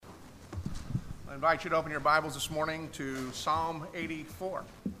I invite you to open your Bibles this morning to Psalm 84.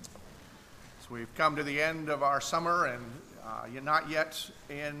 So we've come to the end of our summer, and you're not yet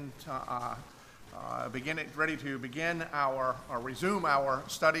ready to begin resume our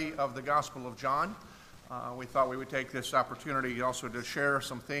study of the Gospel of John. We thought we would take this opportunity also to share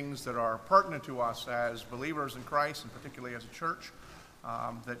some things that are pertinent to us as believers in Christ, and particularly as a church.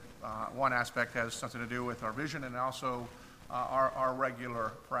 One aspect has something to do with our vision and also our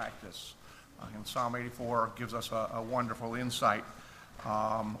regular practice. And Psalm 84 gives us a wonderful insight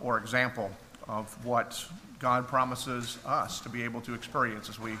or example of what God promises us to be able to experience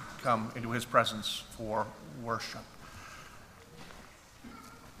as we come into His presence for worship.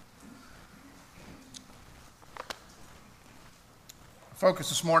 Focus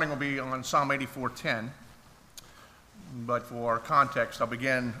this morning will be on Psalm 84:10, but for context, I'll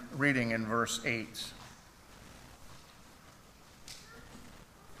begin reading in verse 8.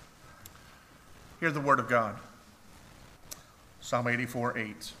 Hear the word of God. Psalm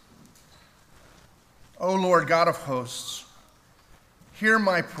 84:8. O Lord God of hosts, hear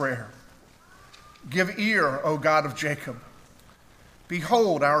my prayer. Give ear, O God of Jacob.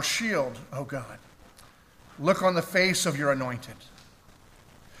 Behold our shield, O God. Look on the face of your anointed.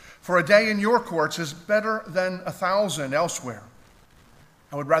 For a day in your courts is better than 1,000 elsewhere.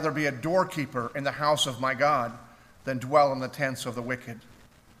 I would rather be a doorkeeper in the house of my God than dwell in the tents of the wicked.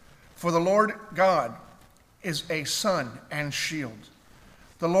 For the Lord God is a sun and shield.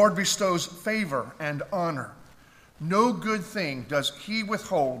 The Lord bestows favor and honor. No good thing does he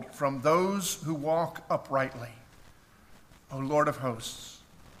withhold from those who walk uprightly. O Lord of hosts,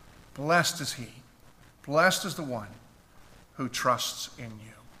 blessed is he, blessed is the one who trusts in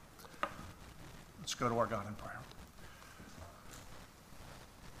you. Let's go to our God in prayer.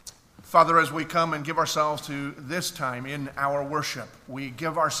 Father, as we come and give ourselves to this time in our worship, we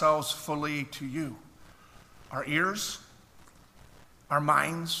give ourselves fully to you. Our ears, our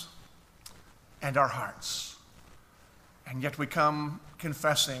minds, and our hearts. And yet we come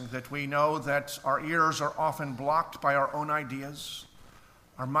confessing that we know that our ears are often blocked by our own ideas.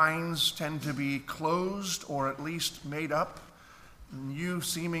 Our minds tend to be closed or at least made up. And you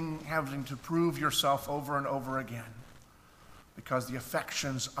having to prove yourself over and over again, because the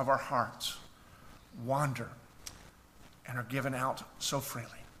affections of our hearts wander and are given out so freely.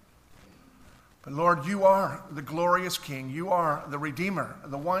 But Lord, you are the glorious King. You are the Redeemer,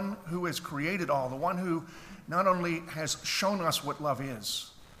 the one who has created all, the one who not only has shown us what love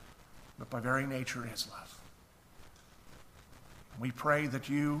is, but by very nature is love. We pray that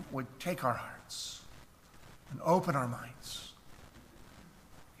you would take our hearts and open our minds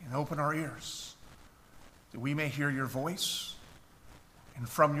and open our ears, that we may hear your voice, and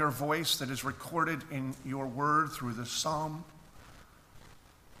from your voice that is recorded in your word through the psalm,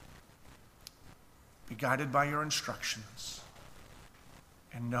 be guided by your instructions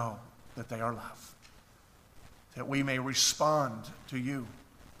and know that they are love, that we may respond to you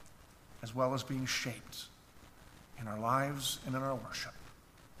as well as being shaped in our lives and in our worship,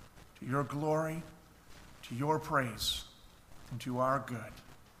 to your glory, to your praise, and to our good.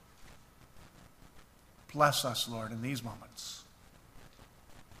 Bless us, Lord, in these moments.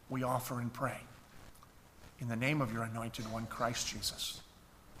 We offer and pray in the name of your anointed one, Christ Jesus.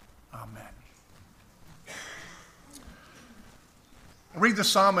 Amen. I read the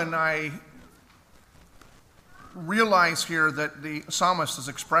psalm and I realize here that the psalmist is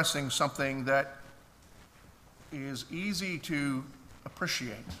expressing something that is easy to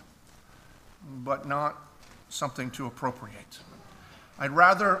appreciate, but not something to appropriate. I'd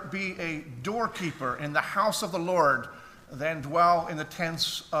rather be a doorkeeper in the house of the Lord than dwell in the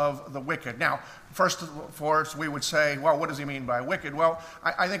tents of the wicked. Now, first for us, we would say, well, what does he mean by wicked? Well,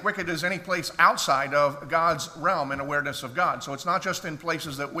 I think wicked is any place outside of God's realm and awareness of God. So it's not just in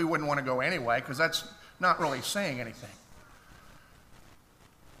places that we wouldn't want to go anyway, because that's not really saying anything.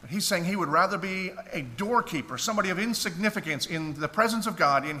 But he's saying he would rather be a doorkeeper, somebody of insignificance in the presence of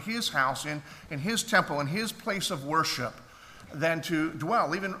God, in his house, in his temple, in his place of worship, than to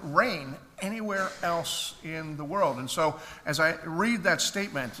dwell, even reign, anywhere else in the world. And so as I read that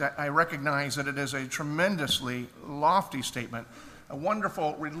statement, I recognize that it is a tremendously lofty statement, a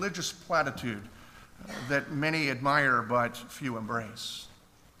wonderful religious platitude that many admire but few embrace.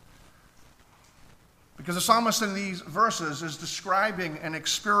 Because the psalmist in these verses is describing an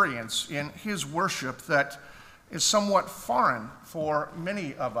experience in his worship that is somewhat foreign for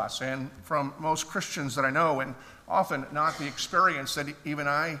many of us and from most Christians that I know, and often not the experience that even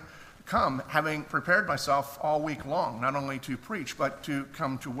I come, having prepared myself all week long, not only to preach, but to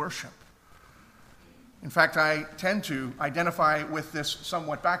come to worship. In fact, I tend to identify with this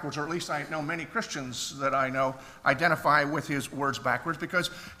somewhat backwards, or at least I know many Christians that I know identify with his words backwards,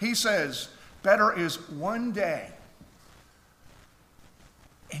 because he says, better is one day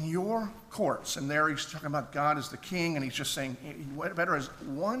in your courts. And there he's talking about God as the king, and he's just saying, better is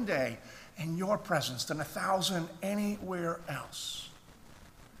one day in your presence than 1,000 anywhere else.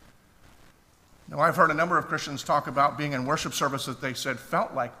 Now, I've heard a number of Christians talk about being in worship service that they said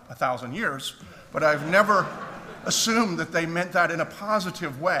felt like 1,000 years, but I've never assumed that they meant that in a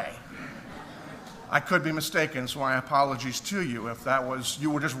positive way. I could be mistaken, so my apologies to you if that was, you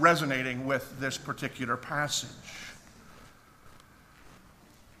were just resonating with this particular passage.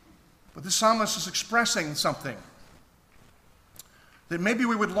 But the psalmist is expressing something that maybe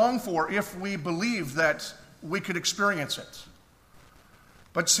we would long for if we believed that we could experience it,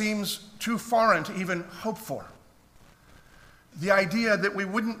 but seems too foreign to even hope for. The idea that we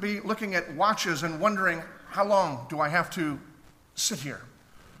wouldn't be looking at watches and wondering, how long do I have to sit here?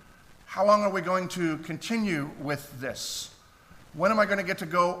 How long are we going to continue with this? When am I going to get to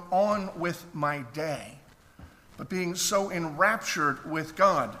go on with my day? But being so enraptured with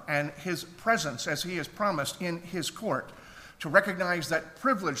God and his presence as he has promised in his court, to recognize that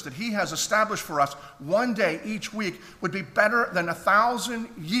privilege that he has established for us one day each week would be better than 1,000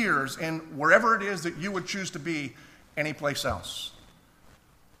 years in wherever it is that you would choose to be anyplace else.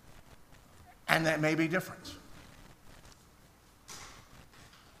 And that may be different.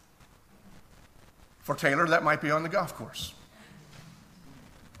 For Taylor, that might be on the golf course.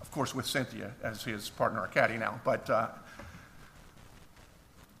 Of course, with Cynthia as his partner or caddy now. But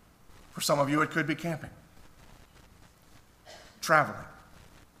for some of you, it could be camping, traveling.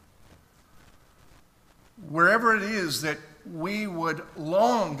 Wherever it is that we would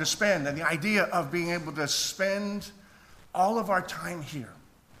long to spend, and the idea of being able to spend all of our time here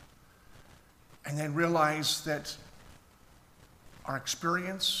and then realize that our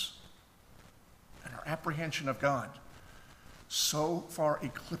experience and our apprehension of God so far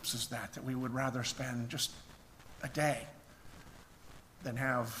eclipses that we would rather spend just a day than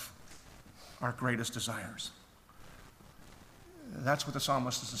have our greatest desires. That's what the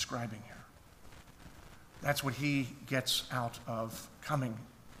psalmist is describing here. That's what he gets out of coming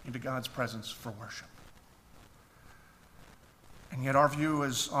into God's presence for worship. And yet our view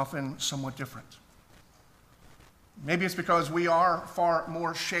is often somewhat different. Maybe it's because we are far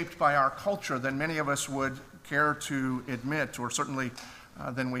more shaped by our culture than many of us would care to admit, or certainly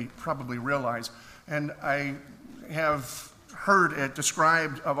than we probably realize. And I have heard it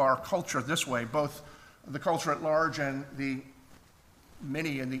described of our culture this way, both the culture at large and the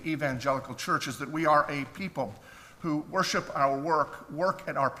many in the evangelical church, is that we are a people who worship our work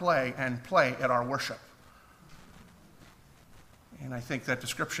at our play, and play at our worship. And I think that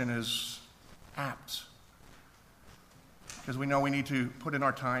description is apt, because we know we need to put in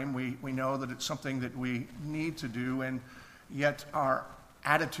our time. We know that it's something that we need to do, and yet our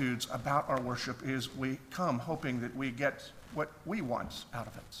attitudes about our worship is we come hoping that we get what we want out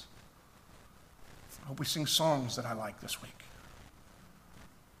of it. I hope we sing songs that I like this week.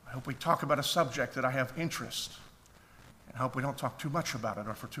 I hope we talk about a subject that I have interest, and I hope we don't talk too much about it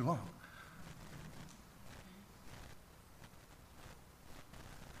or for too long.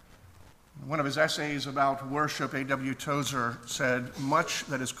 In one of his essays about worship, A.W. Tozer said, "Much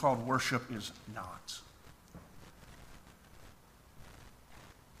that is called worship is not."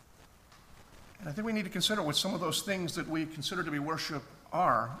 And I think we need to consider what some of those things that we consider to be worship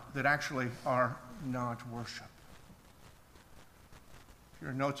are that actually are not worship. If you're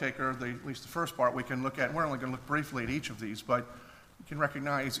a note taker, at least the first part we can look at, and we're only going to look briefly at each of these, but you can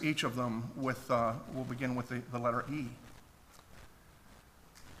recognize each of them with, we'll begin with the letter E.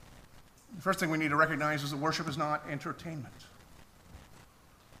 The first thing we need to recognize is that worship is not entertainment.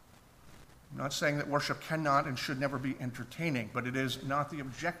 I'm not saying that worship cannot and should never be entertaining, but it is not the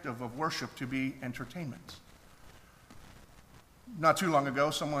objective of worship to be entertainment. Not too long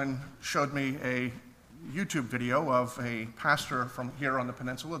ago, someone showed me a YouTube video of a pastor from here on the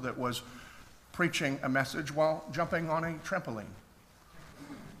peninsula that was preaching a message while jumping on a trampoline.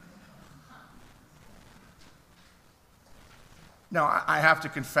 Now, I have to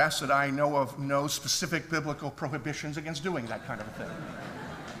confess that I know of no specific biblical prohibitions against doing that kind of a thing.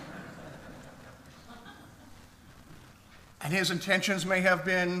 And his intentions may have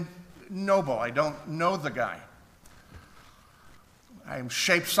been noble. I don't know the guy. I'm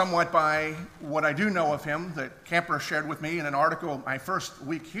shaped somewhat by what I do know of him that Camper shared with me in an article my first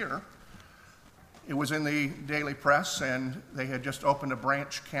week here. It was in the Daily Press, and they had just opened a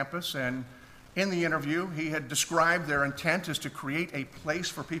branch campus, and In the interview, he had described their intent is to create a place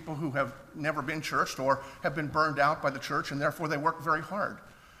for people who have never been churched or have been burned out by the church, and therefore they work very hard.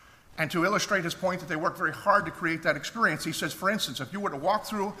 And to illustrate his point that they work very hard to create that experience, he says, for instance, if you were to walk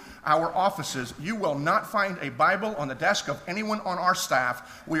through our offices, you will not find a Bible on the desk of anyone on our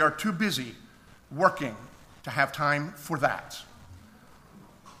staff. We are too busy working to have time for that.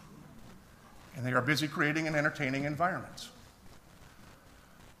 And they are busy creating an entertaining environment.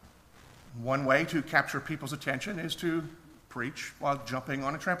 One way to capture people's attention is to preach while jumping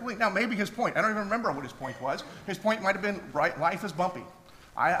on a trampoline. Now, maybe his point, I don't even remember what his point was. His point might have been, right, life is bumpy.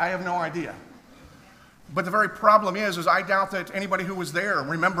 I have no idea. But the very problem is I doubt that anybody who was there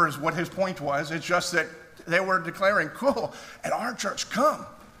remembers what his point was. It's just that they were declaring, cool, at our church, come.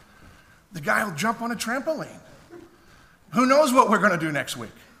 The guy will jump on a trampoline. Who knows what we're going to do next week?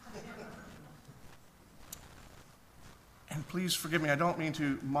 And please forgive me, I don't mean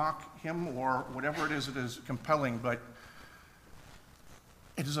to mock him or whatever it is that is compelling, but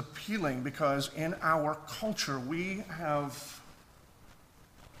it is appealing because in our culture we have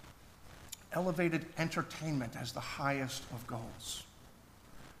elevated entertainment as the highest of goals.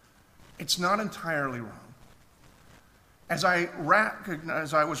 It's not entirely wrong. As I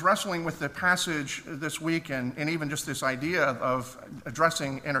was wrestling with the passage this week and even just this idea of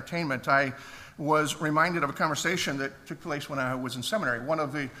addressing entertainment, I was reminded of a conversation that took place when I was in seminary. One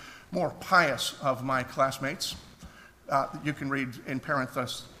of the more pious of my classmates, you can read in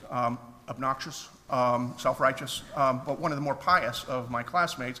parentheses, obnoxious, self-righteous, but one of the more pious of my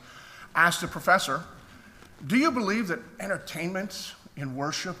classmates asked a professor, do you believe that entertainment in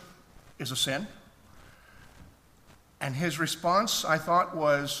worship is a sin? And his response, I thought,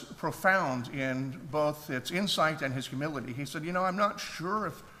 was profound in both its insight and his humility. He said, I'm not sure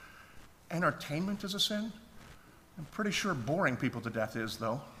if entertainment is a sin. I'm pretty sure boring people to death is,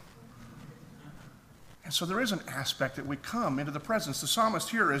 though. And so there is an aspect that we come into the presence. The psalmist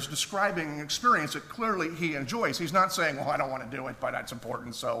here is describing an experience that clearly he enjoys. He's not saying, well, I don't want to do it, but it's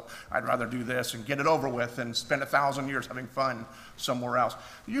important, so I'd rather do this and get it over with and spend 1,000 years having fun somewhere else.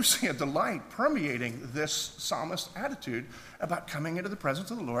 You see a delight permeating this psalmist's attitude about coming into the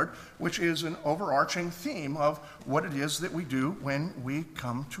presence of the Lord, which is an overarching theme of what it is that we do when we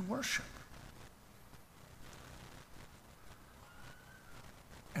come to worship.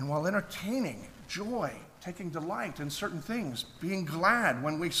 And while entertaining, joy, taking delight in certain things, being glad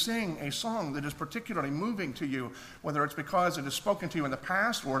when we sing a song that is particularly moving to you, whether it's because it has spoken to you in the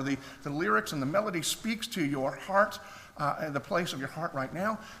past or the lyrics and the melody speaks to your heart, the place of your heart right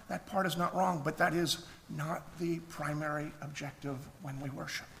now, that part is not wrong, but that is not the primary objective when we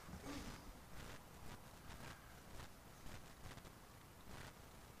worship.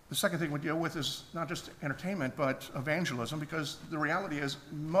 The second thing we deal with is not just entertainment, but evangelism, because the reality is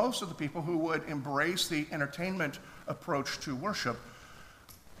most of the people who would embrace the entertainment approach to worship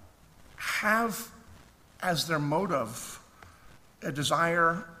have as their motive a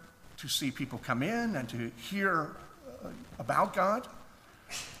desire to see people come in and to hear about God,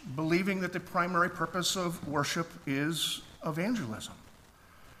 believing that the primary purpose of worship is evangelism.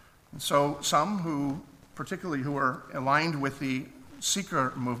 And so some particularly who are aligned with the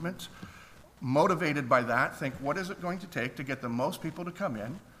seeker movement, motivated by that, think, what is it going to take to get the most people to come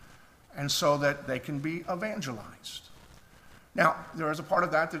in and so that they can be evangelized? Now, there is a part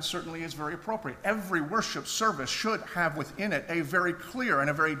of that that certainly is very appropriate. Every worship service should have within it a very clear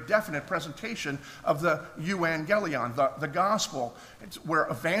and a very definite presentation of the euangelion, the gospel. It's where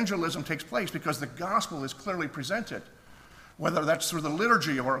evangelism takes place because the gospel is clearly presented, whether that's through the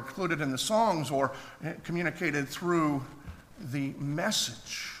liturgy or included in the songs or communicated through the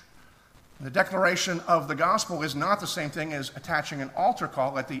message. The declaration of the gospel is not the same thing as attaching an altar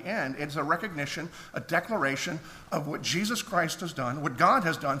call at the end. It's a recognition, a declaration of what Jesus Christ has done, what God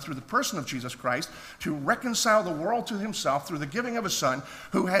has done through the person of Jesus Christ to reconcile the world to himself through the giving of his Son,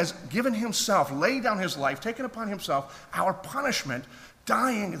 who has given himself, laid down his life, taken upon himself our punishment,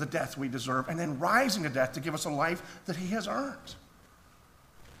 dying the death we deserve, and then rising to death to give us a life that he has earned.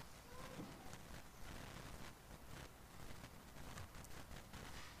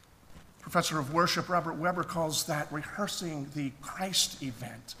 Professor of worship Robert Weber calls that rehearsing the Christ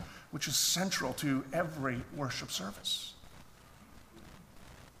event, which is central to every worship service.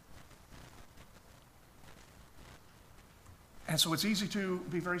 And so it's easy to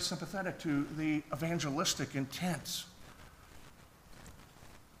be very sympathetic to the evangelistic intent.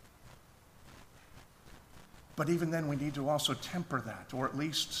 But even then, we need to also temper that, or at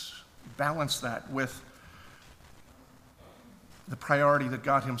least balance that with the priority that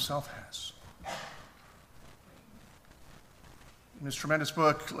God himself has. In his tremendous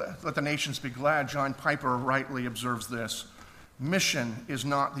book, Let the Nations Be Glad, John Piper rightly observes this: mission is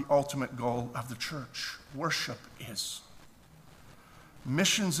not the ultimate goal of the church. Worship is.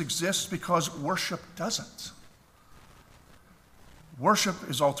 Missions exist because worship doesn't. Worship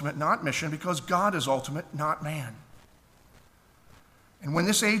is ultimate, not mission, because God is ultimate, not man. And when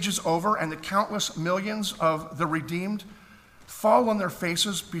this age is over and the countless millions of the redeemed fall on their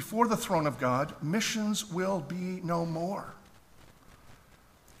faces before the throne of God, missions will be no more.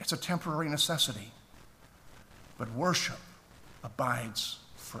 It's a temporary necessity, but worship abides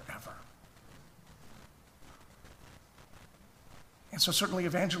forever. And so certainly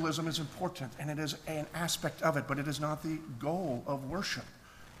evangelism is important, and it is an aspect of it, but it is not the goal of worship.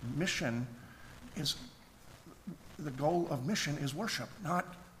 The goal of mission is worship,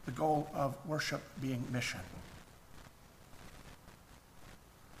 not the goal of worship being mission.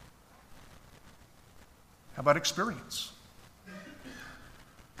 How about experience?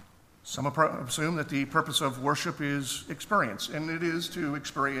 Some assume that the purpose of worship is experience, and it is to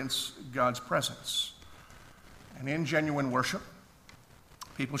experience God's presence. And in genuine worship,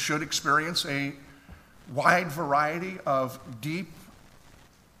 people should experience a wide variety of deep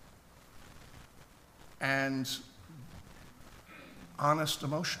and honest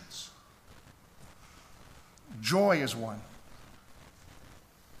emotions. Joy is one.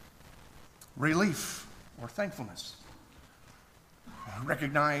 Relief or thankfulness.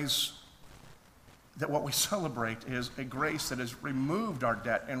 Recognize that what we celebrate is a grace that has removed our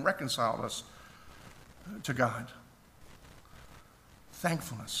debt and reconciled us to God.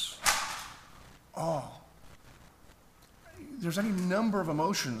 Thankfulness. Awe. There's any number of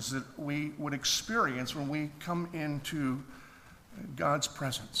emotions that we would experience when we come into God's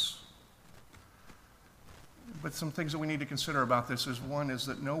presence. But some things that we need to consider about this is, one is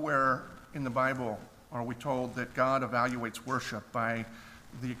that nowhere in the Bible are we told that God evaluates worship by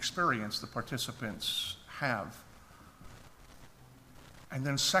the experience the participants have. And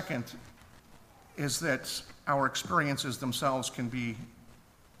then second is that our experiences themselves can be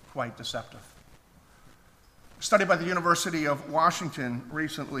quite deceptive. A study by the University of Washington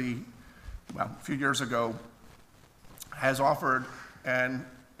recently, a few years ago, has offered an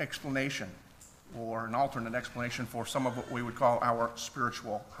explanation or an alternate explanation for some of what we would call our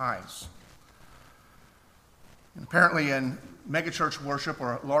spiritual highs. And apparently in megachurch worship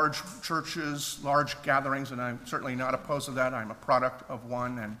or large churches, large gatherings, and I'm certainly not opposed to that, I'm a product of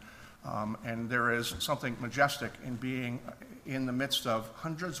one, and there is something majestic in being in the midst of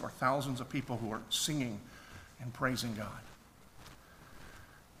hundreds or thousands of people who are singing and praising God.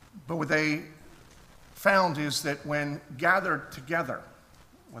 But what they found is that when gathered together,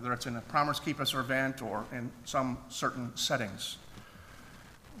 whether it's in a Promise Keepers event or in some certain settings,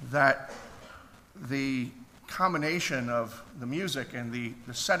 that the combination of the music and the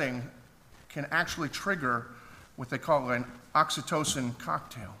setting can actually trigger what they call an oxytocin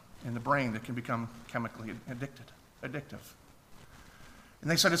cocktail in the brain that can become chemically addictive.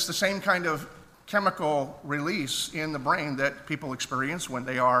 And they said it's the same kind of chemical release in the brain that people experience when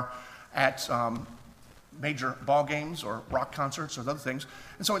they are at major ball games or rock concerts or other things.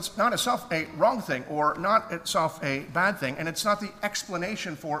 And so it's not itself a wrong thing or not itself a bad thing, and it's not the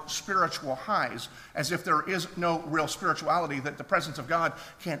explanation for spiritual highs, as if there is no real spirituality, that the presence of God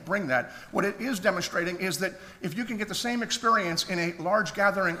can't bring that. What it is demonstrating is that if you can get the same experience in a large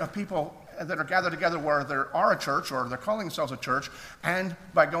gathering of people that are gathered together where there are a church or they're calling themselves a church, and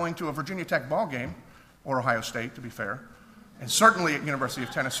by going to a Virginia Tech ball game, or Ohio State to be fair, and certainly at University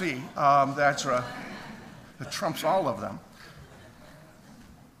of Tennessee, that trumps all of them,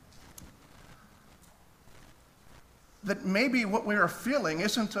 that maybe what we are feeling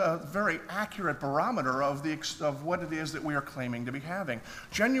isn't a very accurate barometer of what it is that we are claiming to be having.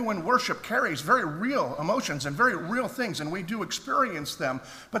 Genuine worship carries very real emotions and very real things, and we do experience them,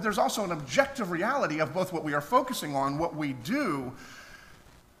 but there's also an objective reality of both what we are focusing on, what we do,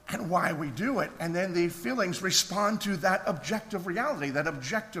 and why we do it. And then the feelings respond to that objective reality, that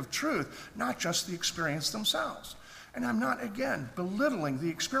objective truth, not just the experience themselves. And I'm not, again, belittling the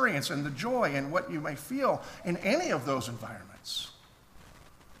experience and the joy and what you may feel in any of those environments.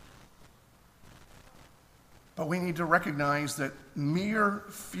 But we need to recognize that mere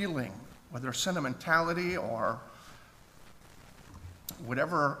feeling, whether sentimentality or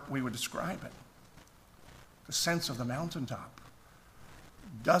whatever we would describe it, the sense of the mountaintop,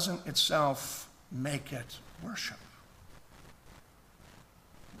 doesn't itself make it worship.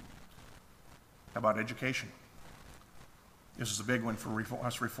 How about education? This is a big one for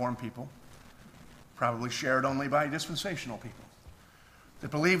us Reformed people, probably shared only by dispensational people.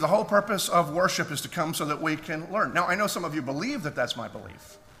 that believe the whole purpose of worship is to come so that we can learn. Now, I know some of you believe that that's my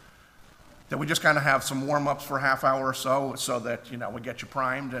belief, that we just kind of have some warm-ups for a half hour or so that, we get you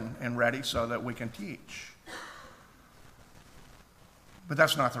primed and ready so that we can teach. But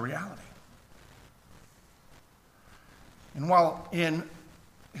that's not the reality. And while in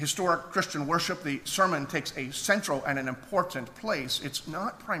historic Christian worship, the sermon takes a central and an important place, it's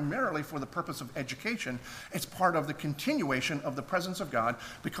not primarily for the purpose of education. It's part of the continuation of the presence of God,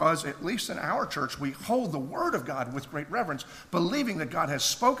 because at least in our church, we hold the Word of God with great reverence, believing that God has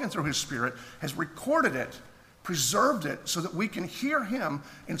spoken through His Spirit, has recorded it, preserved it, so that we can hear Him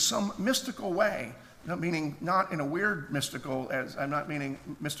in some mystical way. Meaning not in a weird mystical, I'm not meaning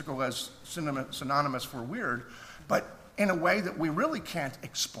mystical as synonymous for weird, but in a way that we really can't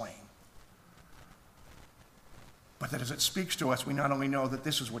explain. But that as it speaks to us, we not only know that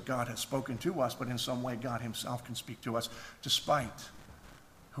this is what God has spoken to us, but in some way God Himself can speak to us despite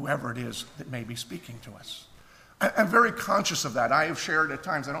whoever it is that may be speaking to us. I'm very conscious of that. I have shared at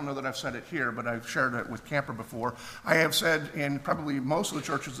times, I don't know that I've said it here, but I've shared it with Camper before. I have said in probably most of the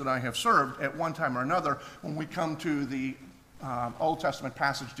churches that I have served at one time or another, when we come to the Old Testament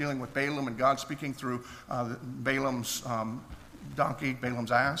passage dealing with Balaam and God speaking through Balaam's donkey,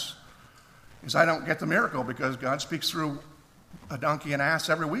 Balaam's ass, is I don't get the miracle because God speaks through a donkey and ass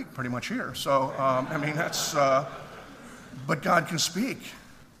every week pretty much here. So, but God can speak.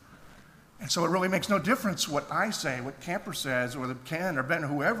 And so it really makes no difference what I say, what Camper says, or Ken or Ben,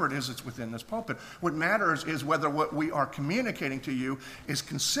 whoever it is that's within this pulpit. What matters is whether what we are communicating to you is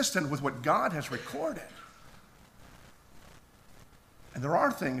consistent with what God has recorded. And there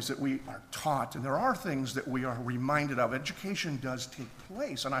are things that we are taught, and there are things that we are reminded of. Education does take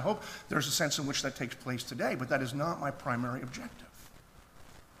place, and I hope there's a sense in which that takes place today, but that is not my primary objective.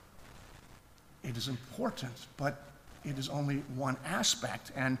 It is important, but it is only one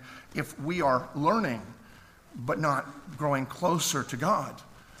aspect, and if we are learning but not growing closer to God,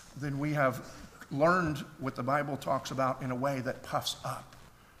 then we have learned what the Bible talks about in a way that puffs up,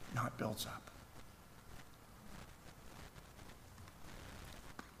 not builds up.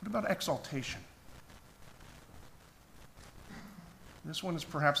 What about exaltation? This one is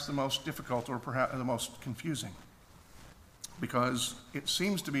perhaps the most difficult or perhaps the most confusing, because it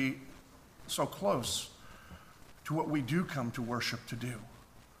seems to be so close to what we do come to worship to do.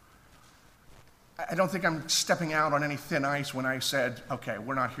 I don't think I'm stepping out on any thin ice when I said, okay,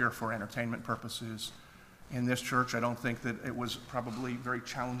 we're not here for entertainment purposes in this church. I don't think that it was probably very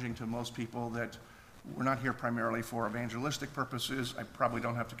challenging to most people that we're not here primarily for evangelistic purposes. I probably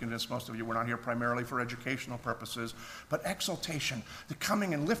don't have to convince most of you we're not here primarily for educational purposes. But exaltation, the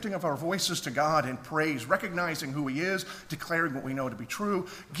coming and lifting of our voices to God in praise, recognizing who He is, declaring what we know to be true,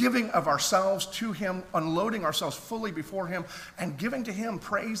 giving of ourselves to Him, unloading ourselves fully before Him, and giving to Him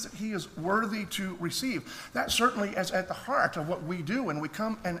praise that He is worthy to receive. That certainly is at the heart of what we do when we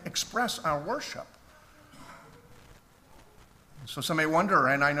come and express our worship. So some may wonder,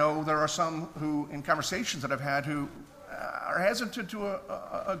 and I know there are some who, in conversations that I've had, who are hesitant to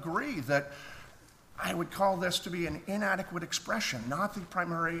agree that I would call this to be an inadequate expression, not the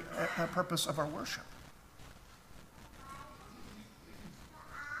primary purpose of our worship.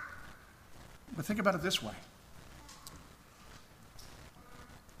 But think about it this way.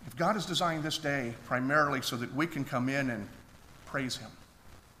 If God has designed this day primarily so that we can come in and praise Him,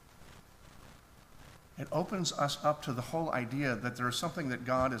 it opens us up to the whole idea that there is something that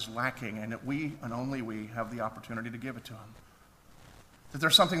God is lacking and that we, and only we, have the opportunity to give it to Him. That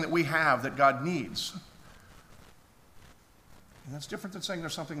there's something that we have that God needs. And that's different than saying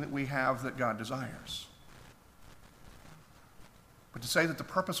there's something that we have that God desires. But to say that the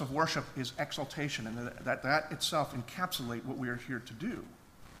purpose of worship is exaltation and that itself encapsulates what we are here to do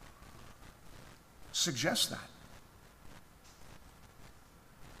suggests that.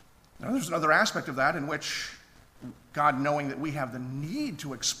 Now, there's another aspect of that in which God, knowing that we have the need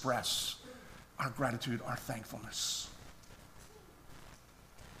to express our gratitude, our thankfulness,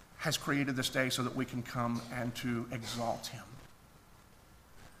 has created this day so that we can come and to exalt Him.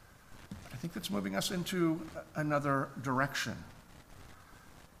 But I think that's moving us into another direction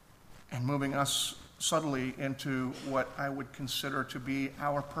and moving us subtly into what I would consider to be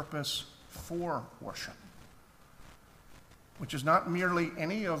our purpose for worship, which is not merely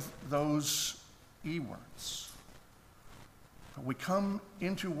any of those E-words, but we come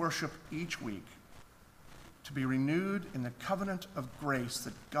into worship each week to be renewed in the covenant of grace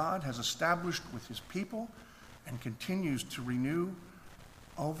that God has established with His people and continues to renew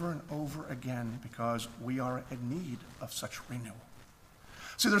over and over again because we are in need of such renewal.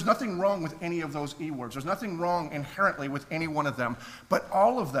 See, there's nothing wrong with any of those E words. There's nothing wrong inherently with any one of them. But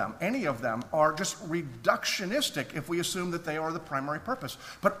all of them, any of them, are just reductionistic if we assume that they are the primary purpose.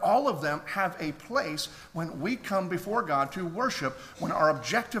 But all of them have a place when we come before God to worship, when our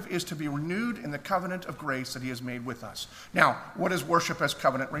objective is to be renewed in the covenant of grace that he has made with us. Now, what is worship as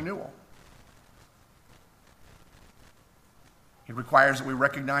covenant renewal? It requires that we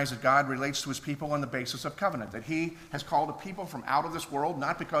recognize that God relates to his people on the basis of covenant, that he has called a people from out of this world,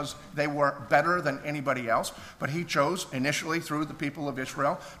 not because they were better than anybody else, but he chose initially through the people of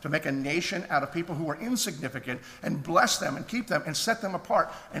Israel to make a nation out of people who were insignificant and bless them and keep them and set them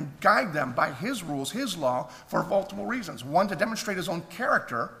apart and guide them by his rules, his law, for multiple reasons. One, to demonstrate his own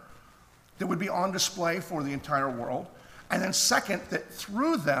character that would be on display for the entire world. And then second, that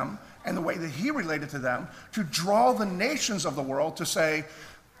through them and the way that he related to them, to draw the nations of the world to say,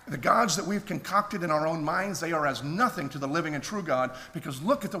 the gods that we've concocted in our own minds, they are as nothing to the living and true God, because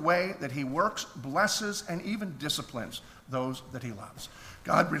look at the way that he works, blesses, and even disciplines those that he loves.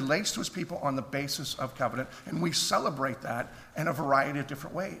 God relates to his people on the basis of covenant, and we celebrate that in a variety of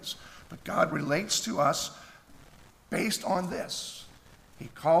different ways. But God relates to us based on this. He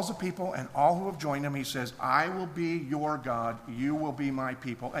calls the people, and all who have joined him, he says, I will be your God, you will be my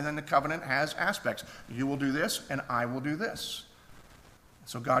people. And then the covenant has aspects. You will do this, and I will do this.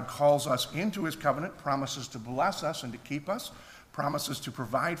 So God calls us into his covenant, promises to bless us and to keep us, promises to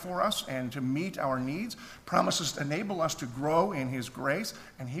provide for us and to meet our needs, promises to enable us to grow in his grace,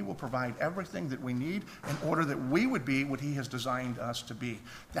 and he will provide everything that we need in order that we would be what he has designed us to be.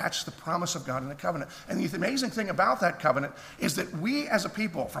 That's the promise of God in the covenant. And the amazing thing about that covenant is that we as a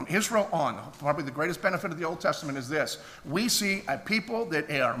people, from Israel on, probably the greatest benefit of the Old Testament is this: we see a people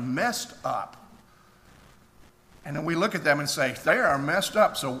that are messed up. And then we look at them and say, they are messed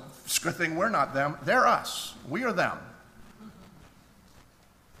up, so it's a good thing we're not them, they're us, we are them.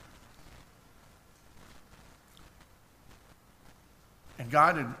 And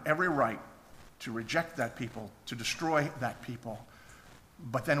God had every right to reject that people, to destroy that people.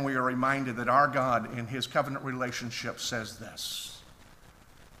 But then we are reminded that our God in his covenant relationship says this: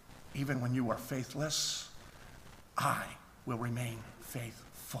 even when you are faithless, I will remain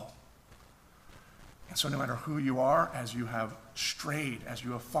faithful. And so no matter who you are, as you have strayed, as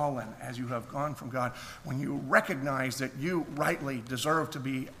you have fallen, as you have gone from God, when you recognize that you rightly deserve to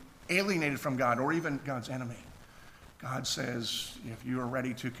be alienated from God or even God's enemy, God says, if you are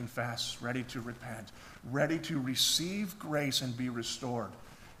ready to confess, ready to repent, ready to receive grace and be restored,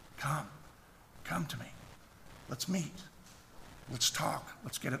 come to me. Let's meet. Let's talk.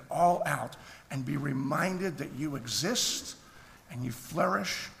 Let's get it all out and be reminded that you exist and you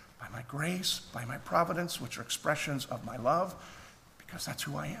flourish by my grace, by my providence, which are expressions of my love, because that's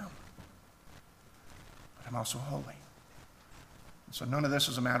who I am. But I'm also holy. And so none of this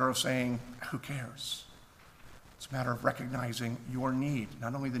is a matter of saying, who cares? It's a matter of recognizing your need,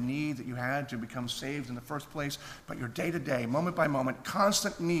 not only the need that you had to become saved in the first place, but your day-to-day, moment-by-moment,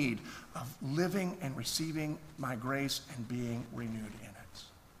 constant need of living and receiving my grace and being renewed in it.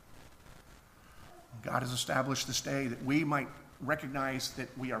 God has established this day that we might recognize that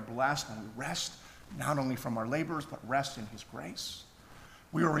we are blessed and we rest not only from our labors, but rest in his grace.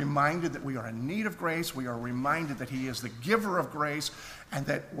 We are reminded that we are in need of grace. We are reminded that he is the giver of grace, and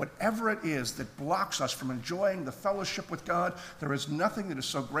that whatever it is that blocks us from enjoying the fellowship with God, there is nothing that is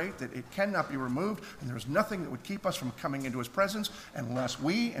so great that it cannot be removed, and there is nothing that would keep us from coming into his presence unless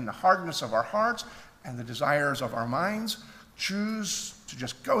we, in the hardness of our hearts and the desires of our minds, choose to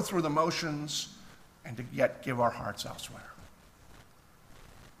just go through the motions and to yet give our hearts elsewhere.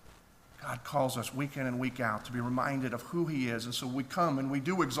 God calls us week in and week out to be reminded of who he is, and so we come and we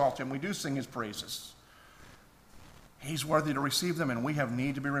do exalt him, we do sing his praises. He's worthy to receive them, and we have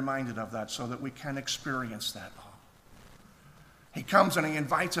need to be reminded of that so that we can experience that all. He comes and he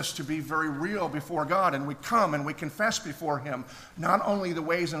invites us to be very real before God, and we come and we confess before him not only the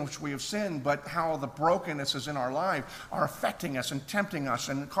ways in which we have sinned, but how the brokennesses in our life are affecting us and tempting us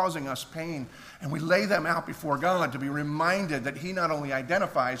and causing us pain. And we lay them out before God to be reminded that he not only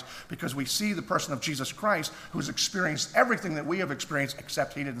identifies, because we see the person of Jesus Christ, who's experienced everything that we have experienced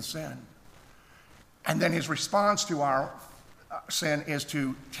except he didn't sin. And then his response to our sin is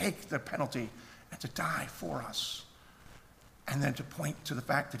to take the penalty and to die for us. And then to point to the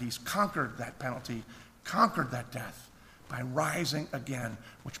fact that he's conquered that penalty, conquered that death by rising again,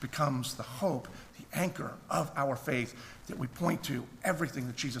 which becomes the hope, the anchor of our faith that we point to everything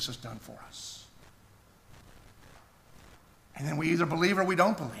that Jesus has done for us. And then we either believe or we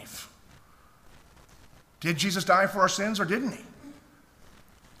don't believe. Did Jesus die for our sins or didn't he?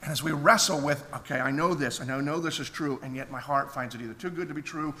 And as we wrestle with, okay, I know this, and I know this is true, and yet my heart finds it either too good to be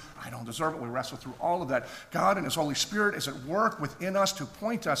true, I don't deserve it. We wrestle through all of that. God and his Holy Spirit is at work within us to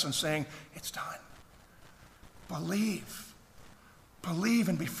point us and saying, it's done. Believe. Believe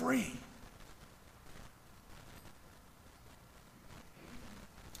and be free.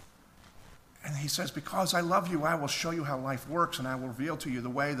 And he says, because I love you, I will show you how life works, and I will reveal to you the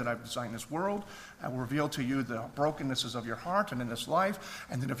way that I've designed this world. I will reveal to you the brokennesses of your heart and in this life,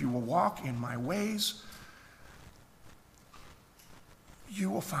 and that if you will walk in my ways, you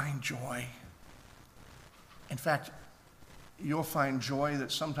will find joy. In fact, you'll find joy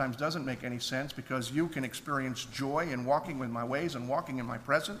that sometimes doesn't make any sense, because you can experience joy in walking with my ways and walking in my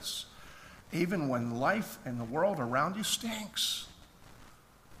presence, even when life and the world around you stinks.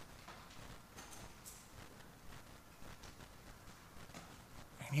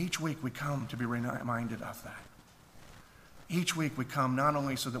 And each week we come to be reminded of that. Each week we come not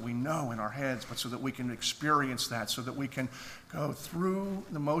only so that we know in our heads, but so that we can experience that, so that we can go through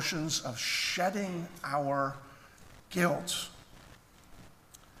the motions of shedding our guilt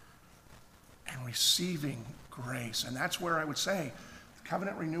and receiving grace. And that's where I would say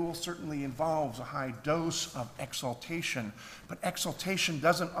covenant renewal certainly involves a high dose of exaltation, but exaltation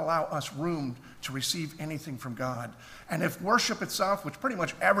doesn't allow us room to receive anything from God. And if worship itself, which pretty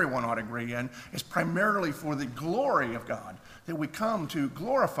much everyone ought to agree in, is primarily for the glory of God, that we come to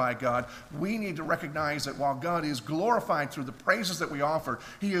glorify God, we need to recognize that while God is glorified through the praises that we offer,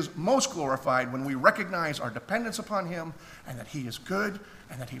 he is most glorified when we recognize our dependence upon him, and that he is good,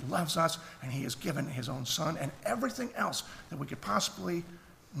 and that he loves us, and he has given his own son, and everything else that we could possibly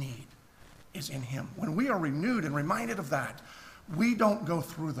need is in him. When we are renewed and reminded of that, we don't go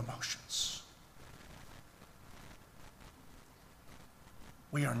through the motions.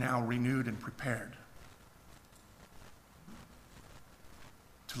 We are now renewed and prepared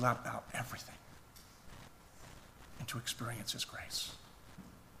to lap out everything and to experience his grace.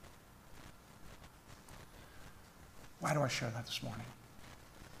 Why do I share that this morning?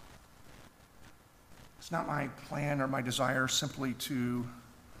 It's not my plan or my desire simply to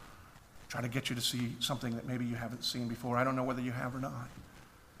try to get you to see something that maybe you haven't seen before. I don't know whether you have or not.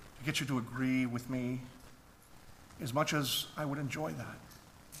 To get you to agree with me as much as I would enjoy that.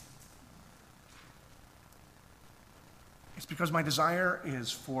 It's because my desire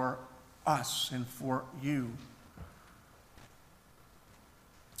is for us and for you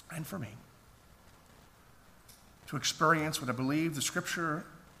and for me to experience what I believe the Scripture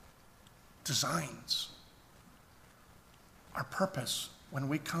designs, our purpose when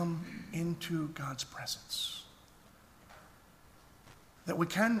we come into God's presence. That we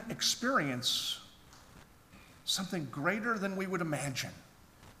can experience something greater than we would imagine,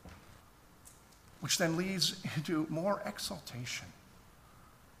 which then leads into more exaltation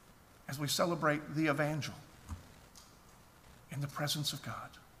as we celebrate the evangel in the presence of God.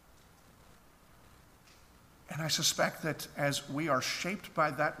 And I suspect that as we are shaped by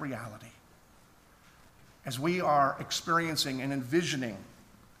that reality, as we are experiencing and envisioning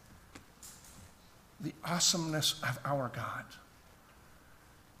the awesomeness of our God,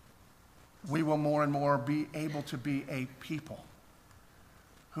 we will more and more be able to be a people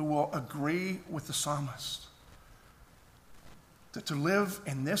who will agree with the psalmist that to live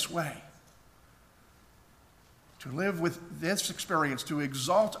in this way, to live with this experience, to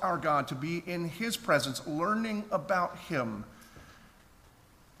exalt our God, to be in his presence, learning about him,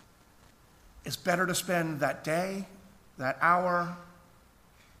 is better to spend that day, that hour,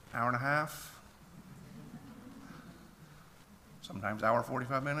 hour and a half, sometimes hour,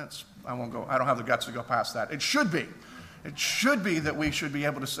 45 minutes. I don't have the guts to go past that. It should be. It should be that we should be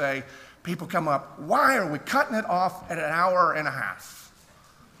able to say, people come up, why are we cutting it off at an hour and a half?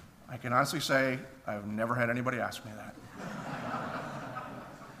 I can honestly say, I've never had anybody ask me that.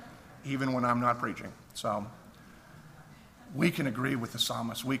 Even when I'm not preaching. So we can agree with the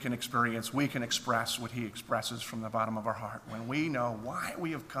psalmist. We can experience, we can express what he expresses from the bottom of our heart when we know why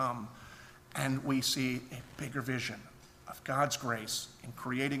we have come and we see a bigger vision of God's grace in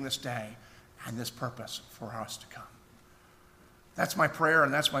creating this day and this purpose for us to come. That's my prayer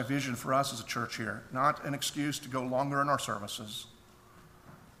and that's my vision for us as a church here. Not an excuse to go longer in our services,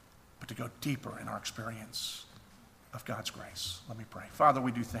 but to go deeper in our experience of God's grace. Let me pray. Father,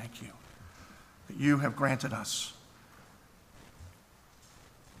 we do thank you that you have granted us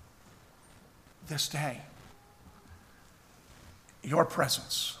this day your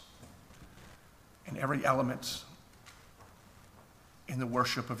presence in every element in the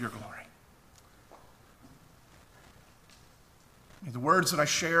worship of your glory. May the words that I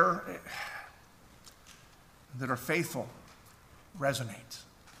share that are faithful resonate.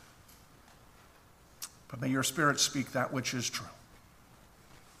 But may your Spirit speak that which is true.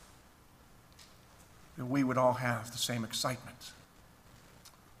 That we would all have the same excitement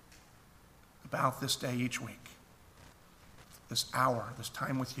about this day each week, this hour, this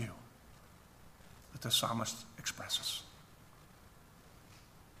time with you, that the psalmist expresses.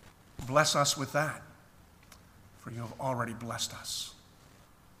 Bless us with that, for you have already blessed us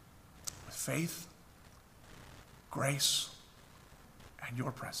with faith, grace, and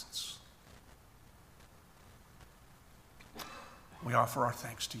your presence. We offer our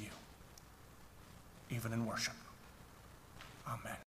thanks to you, even in worship. Amen.